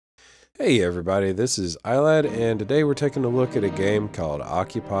Hey everybody, this is Aylad, and today we're taking a look at a game called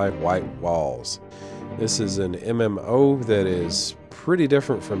Occupy White Walls. This is an MMO that is pretty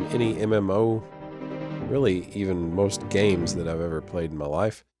different from any MMO, really even most games that I've ever played in my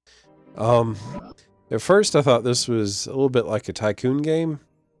life. At first I thought this was a little bit like a tycoon game,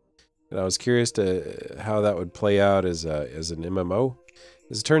 and I was curious to how that would play out as an MMO.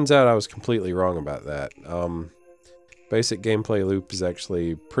 As it turns out, I was completely wrong about that. Basic gameplay loop is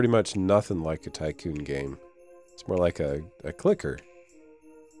actually pretty much nothing like a tycoon game. It's more like a clicker.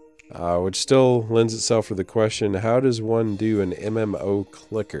 Which still lends itself to the question, how does one do an MMO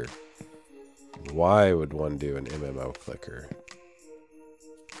clicker? Why would one do an MMO clicker?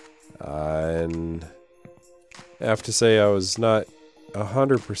 And I have to say I was not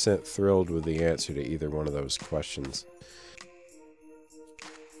 100% thrilled with the answer to either one of those questions.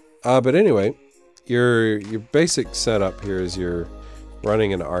 But anyway, your basic setup here is you're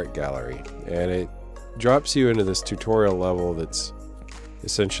running an art gallery, and it drops you into this tutorial level that's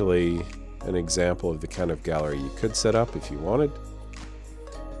essentially an example of the kind of gallery you could set up if you wanted.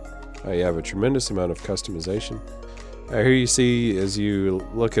 You have a tremendous amount of customization. Here you see, as you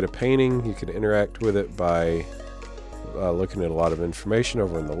look at a painting, you can interact with it by looking at a lot of information.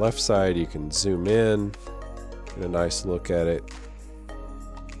 Over on the left side, you can zoom in, get a nice look at it.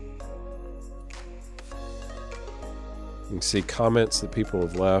 You can see comments that people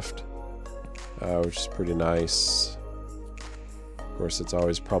have left, which is pretty nice. Of course, it's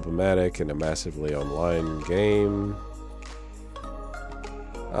always problematic in a massively online game.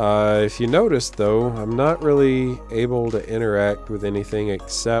 If you notice, though, I'm not really able to interact with anything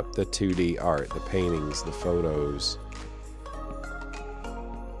except the 2D art, the paintings, the photos.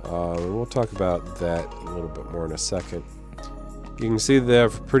 We'll talk about that a little bit more in a second. You can see they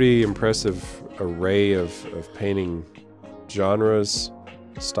have a pretty impressive array of painting genres,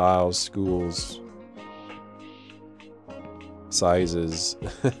 styles, schools, sizes.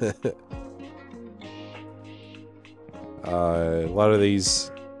 A lot of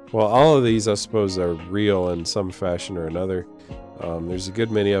these, well, all of these I suppose are real in some fashion or another. There's a good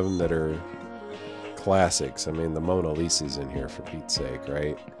many of them that are classics. I mean, the Mona Lisa's in here, for Pete's sake,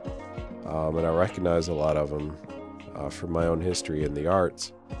 right? And I recognize a lot of them from my own history in the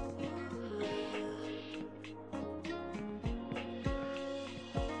arts.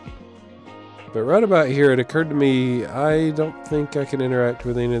 But right about here, it occurred to me, I don't think I can interact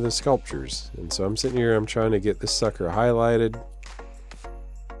with any of the sculptures. And so I'm sitting here, I'm trying to get this sucker highlighted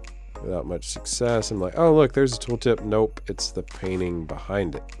without much success. I'm like, oh look, there's a tooltip. Nope, it's the painting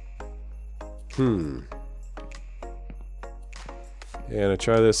behind it. And I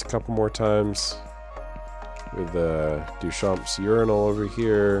try this a couple more times with Duchamp's urinal over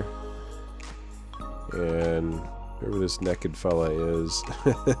here. And whoever this naked fella is.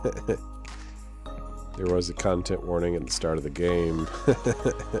 There was a content warning at the start of the game.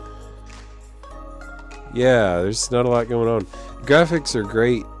 Yeah, there's not a lot going on. Graphics are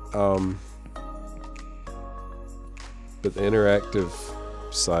great, but the interactive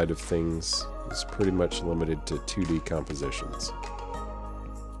side of things is pretty much limited to 2D compositions.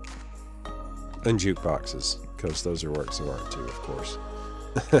 And jukeboxes, because those are works of art too, of course.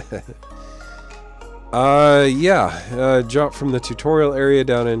 Drop from the tutorial area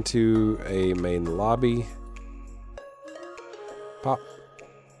down into a main lobby. Pop.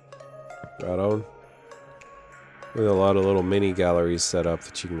 Right on. With a lot of little mini galleries set up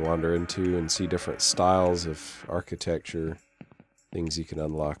that you can wander into and see different styles of architecture, things you can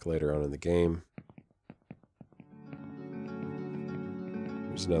unlock later on in the game.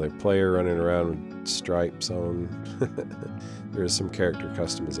 There's another player running around with stripes on. There's some character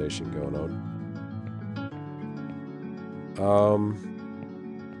customization going on.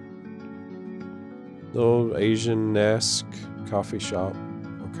 Little Asian-esque coffee shop.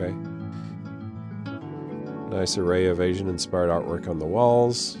 Okay. Nice array of Asian-inspired artwork on the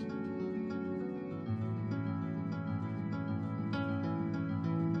walls.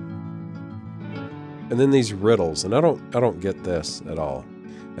 And then these riddles, and I don't get this at all.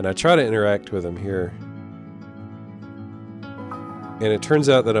 And I try to interact with them here. And it turns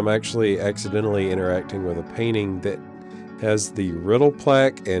out that I'm actually accidentally interacting with a painting that has the riddle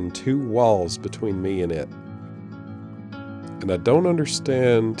plaque and 2 walls between me and it. And I don't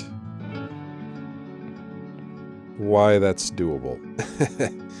understand why that's doable.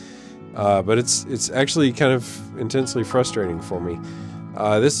 But it's actually kind of intensely frustrating for me.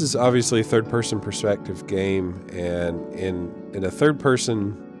 This is obviously a third-person perspective game, and in a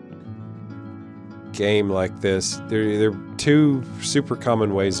third-person game like this, there are 2 super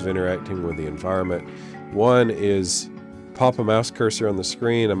common ways of interacting with the environment. One is pop a mouse cursor on the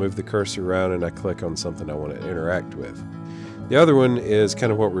screen, I move the cursor around, and I click on something I want to interact with. The other one is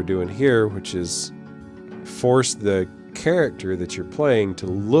kind of what we're doing here, which is force the character that you're playing to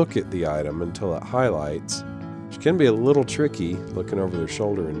look at the item until it highlights, which can be a little tricky looking over their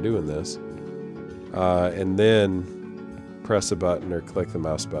shoulder and doing this, and then press a button or click the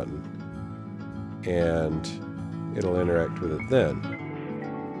mouse button and it'll interact with it then.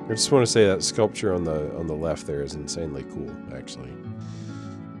 I just want to say that sculpture on the left there is insanely cool, actually.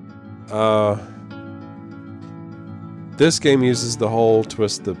 This game uses the whole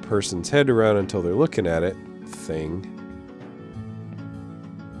twist the person's head around until they're looking at it thing,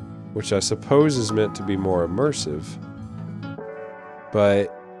 which I suppose is meant to be more immersive. But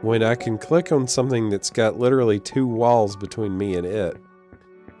when I can click on something that's got literally 2 walls between me and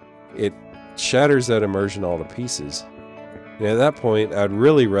it shatters that immersion all to pieces. And at that point, I'd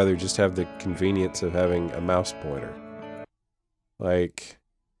really rather just have the convenience of having a mouse pointer. Like,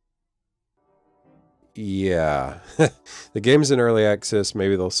 yeah. The game's in early access.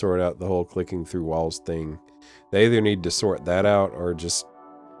 Maybe they'll sort out the whole clicking through walls thing. They either need to sort that out or just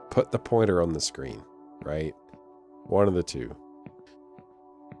put the pointer on the screen, right? One of the two.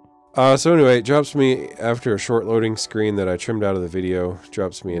 So anyway, it drops me, after a short loading screen that I trimmed out of the video,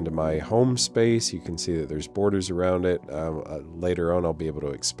 drops me into my home space. You can see that there's borders around it. Later on, I'll be able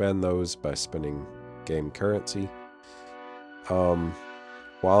to expand those by spending game currency.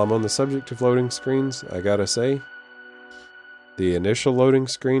 While I'm on the subject of loading screens, I gotta say, the initial loading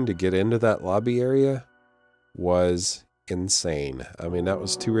screen to get into that lobby area was insane. I mean, that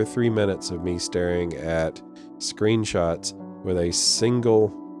was 2 or 3 minutes of me staring at screenshots with a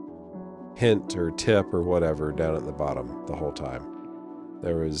single hint or tip or whatever down at the bottom the whole time.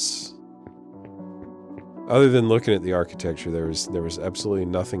 There was, other than looking at the architecture, there was absolutely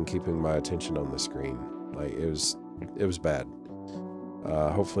nothing keeping my attention on the screen. Like, it was bad.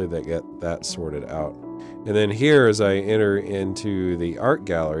 Hopefully they get that sorted out. And then here, as I enter into the art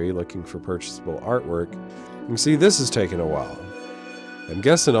gallery looking for purchasable artwork, you can see this is taking a while. I'm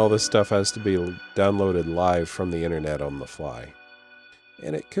guessing all this stuff has to be downloaded live from the internet on the fly.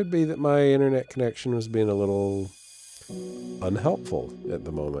 And it could be that my internet connection was being a little unhelpful at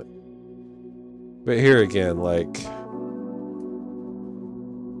the moment. But here again, like,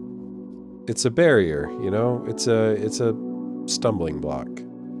 it's a barrier, you know? It's a stumbling block.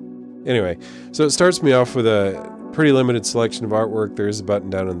 Anyway, so it starts me off with a pretty limited selection of artwork. There is a button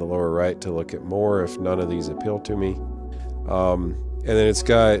down in the lower right to look at more if none of these appeal to me. And then it's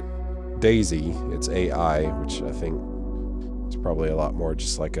got Daisy, it's AI, which I think is probably a lot more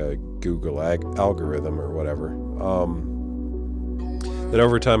just like a Google algorithm or whatever. That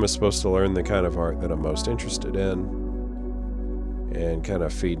over time is supposed to learn the kind of art that I'm most interested in and kind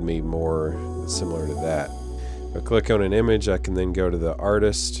of feed me more similar to that. If I click on an image, I can then go to the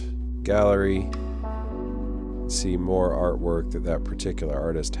artist gallery, see more artwork that particular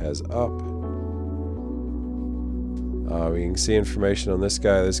artist has up. We can see information on this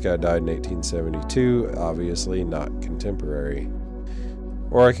guy. This guy died in 1872, obviously not contemporary.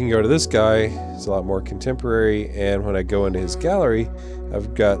 Or I can go to this guy, he's a lot more contemporary, and when I go into his gallery,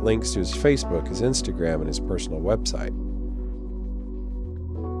 I've got links to his Facebook, his Instagram, and his personal website.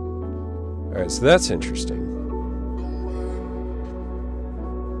 Alright, so that's interesting.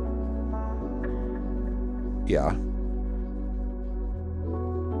 Yeah.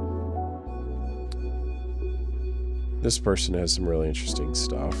 This person has some really interesting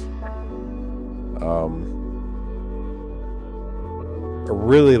stuff. I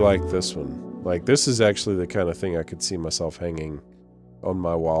really like this one. Like, this is actually the kind of thing I could see myself hanging on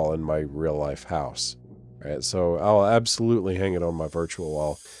my wall in my real life house. Right, so I'll absolutely hang it on my virtual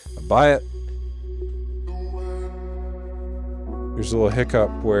wall. I buy it. There's a little hiccup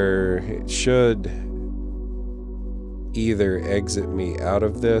where it should either exit me out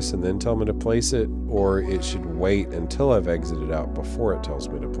of this and then tell me to place it, or it should wait until I've exited out before it tells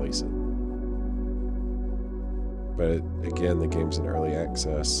me to place it. But again, the game's in early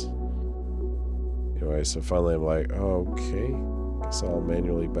access. Anyway, so finally I'm like, oh, okay, guess I'll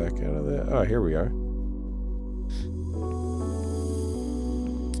manually back out of that. Oh, here we are.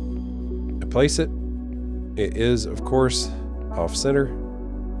 I place it. It is, of course, off center.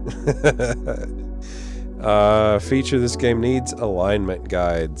 Feature this game needs alignment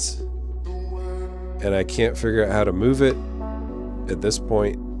guides, and I can't figure out how to move it at this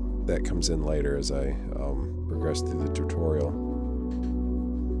point. That comes in later as I progress through the tutorial.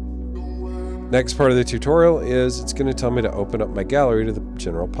 Next part of the tutorial is it's going to tell me to open up my gallery to the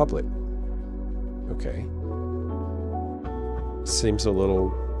general public. Okay. Seems a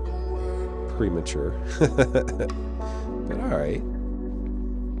little premature. But Alright.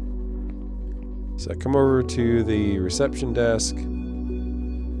 So I come over to the reception desk,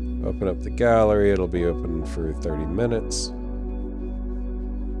 open up the gallery. It'll be open for 30 minutes.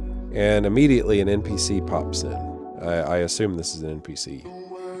 And immediately an NPC pops in. I assume this is an NPC.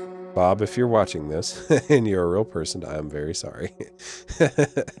 Bob, if you're watching this and you're a real person, I'm very sorry.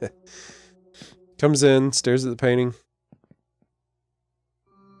 Comes in, stares at the painting.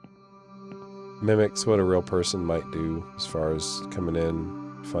 Mimics what a real person might do as far as coming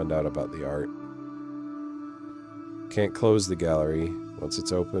in, find out about the art. Can't close the gallery. Once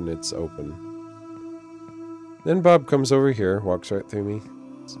it's open, it's open. Then Bob comes over here, walks right through me.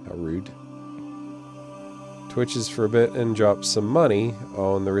 How rude. Twitches for a bit and drops some money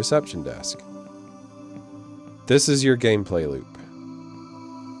on the reception desk. This is your gameplay loop.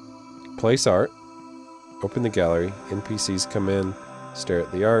 Place art. Open the gallery. NPCs come in, stare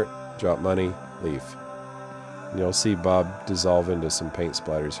at the art, drop money, leave. And you'll see Bob dissolve into some paint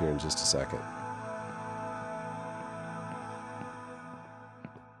splatters here in just a second.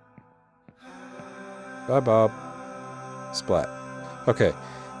 Bye, Bob. Splat. Okay.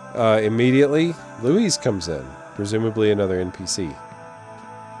 Immediately, Louise comes in. Presumably another NPC.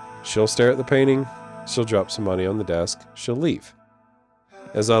 She'll stare at the painting. She'll drop some money on the desk. She'll leave.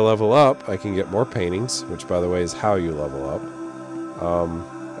 As I level up, I can get more paintings, which, by the way, is how you level up.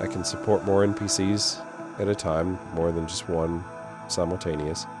 I can support more NPCs at a time, more than just one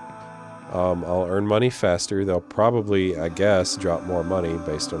simultaneous. I'll earn money faster. They'll probably, I guess, drop more money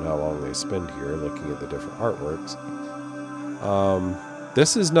based on how long they spend here looking at the different artworks.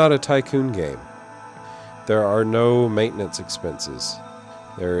 This is not a tycoon game. There are no maintenance expenses.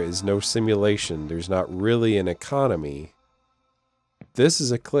 There is no simulation. There's not really an economy. This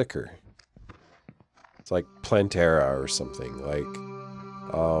is a clicker. It's like Plantera or something. Like,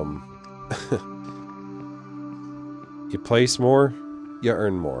 you place more, you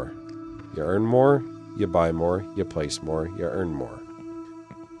earn more. You earn more, you buy more, you place more, you earn more.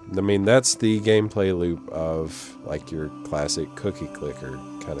 I mean, that's the gameplay loop of like your classic cookie clicker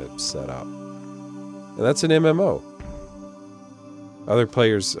kind of setup. And that's an MMO. Other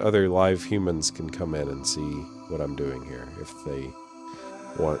players, other live humans can come in and see what I'm doing here if they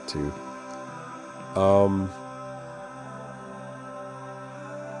want to.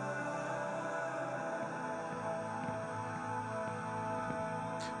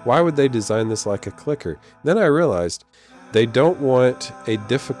 Why would they design this like a clicker? Then I realized they don't want a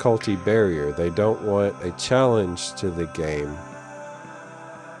difficulty barrier. They don't want a challenge to the game.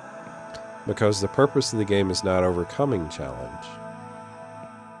 Because the purpose of the game is not overcoming challenge.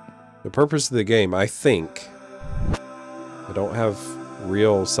 The purpose of the game, I think, I don't have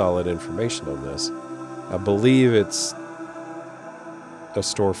real solid information on this. I believe it's a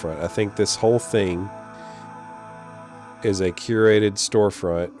storefront. I think this whole thing is a curated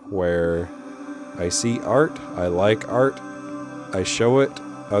storefront where I see art, I like art, I show it,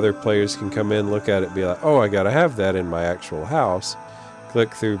 other players can come in, look at it, be like, oh, I gotta have that in my actual house,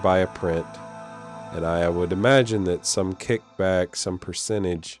 click through, buy a print, and I would imagine that some kickback, some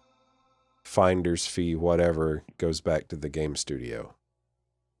percentage, finder's fee, whatever, goes back to the game studio.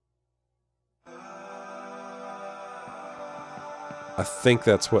 I think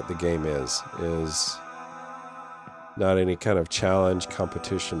that's what the game is not any kind of challenge,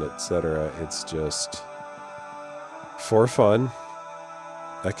 competition, etc. It's just for fun.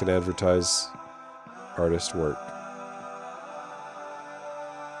 I can advertise artist work.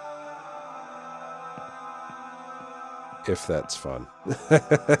 If that's fun. I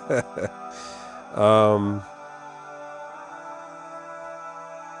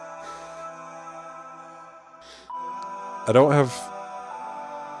don't have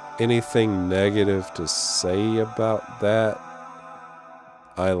anything negative to say about that.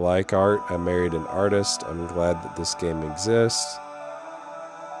 I like art. I married an artist. I'm glad that this game exists.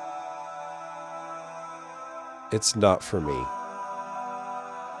 It's not for me.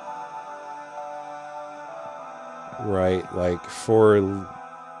 Right? Like, for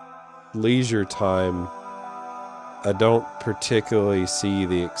leisure time, I don't particularly see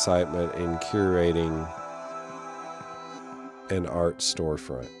the excitement in curating an art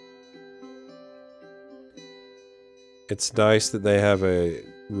storefront. It's nice that they have a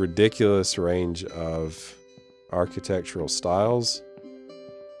ridiculous range of architectural styles.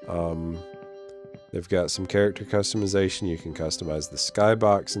 They've got some character customization. You can customize the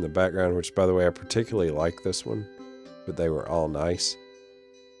skybox in the background, which, by the way, I particularly like this one, but they were all nice.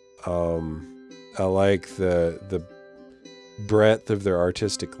 I like the breadth of their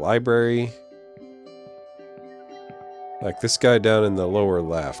artistic library. Like this guy down in the lower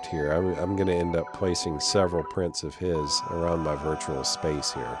left here, I'm going to end up placing several prints of his around my virtual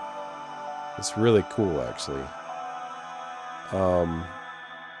space here. It's really cool, actually.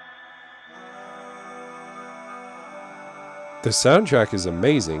 The soundtrack is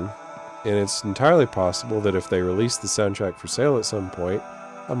amazing, and it's entirely possible that if they release the soundtrack for sale at some point,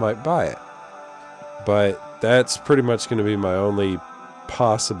 I might buy it. But that's pretty much going to be my only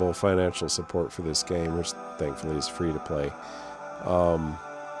possible financial support for this game, which thankfully is free to play.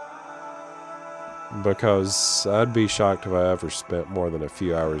 Because I'd be shocked if I ever spent more than a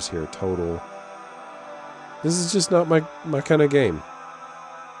few hours here total. This is just not my kind of game.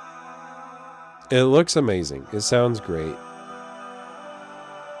 It looks amazing. It sounds great.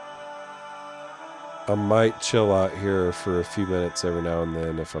 I might chill out here for a few minutes every now and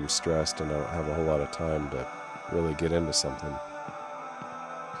then if I'm stressed and I don't have a whole lot of time to really get into something.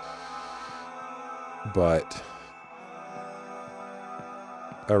 But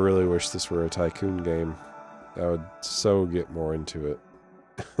I really wish this were a tycoon game. I would so get more into it.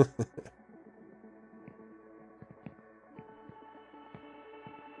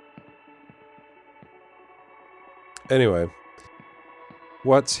 Anyway,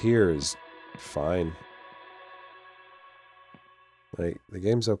 what's here is fine. Like, the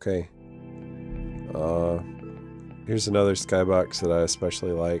game's okay. Here's another skybox that I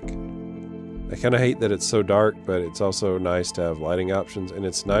especially like. I kind of hate that it's so dark, but it's also nice to have lighting options, and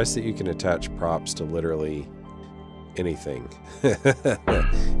it's nice that you can attach props to literally anything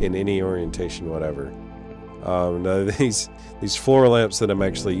in any orientation, whatever. Now these floor lamps that I'm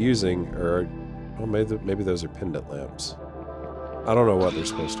actually using are, oh, maybe those are pendant lamps. I don't know what they're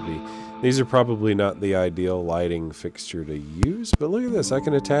supposed to be. These are probably not the ideal lighting fixture to use, but look at this. I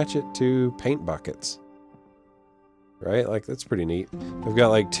can attach it to paint buckets. Right? Like, that's pretty neat. I've got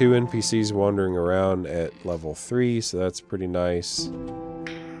like 2 NPCs wandering around at level 3, so that's pretty nice.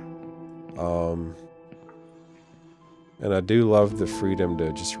 And I do love the freedom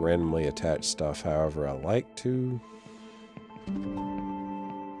to just randomly attach stuff however I like to.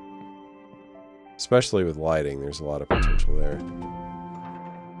 Especially with lighting, there's a lot of potential there.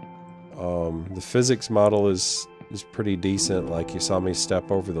 The physics model is pretty decent. Like, you saw me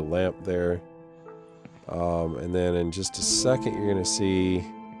step over the lamp there. And then in just a second you're going to see,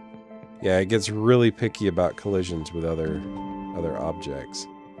 yeah, it gets really picky about collisions with other objects.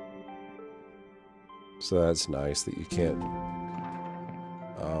 So that's nice that you can't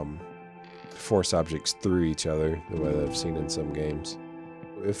force objects through each other the way that I've seen in some games.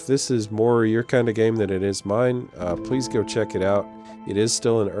 If this is more your kind of game than it is mine, please go check it out. It is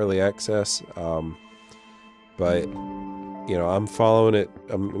still in early access, but you know, I'm following it.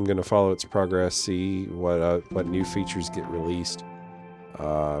 I'm going to follow its progress, see what new features get released.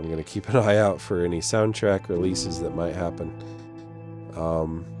 I'm going to keep an eye out for any soundtrack releases that might happen.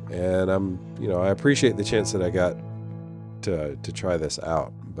 And I appreciate the chance that I got to try this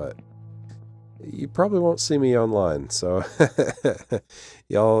out, but you probably won't see me online, so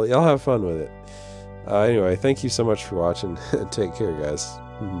y'all have fun with it. Anyway, thank you so much for watching. Take care, guys.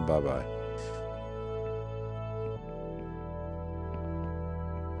 Bye-bye.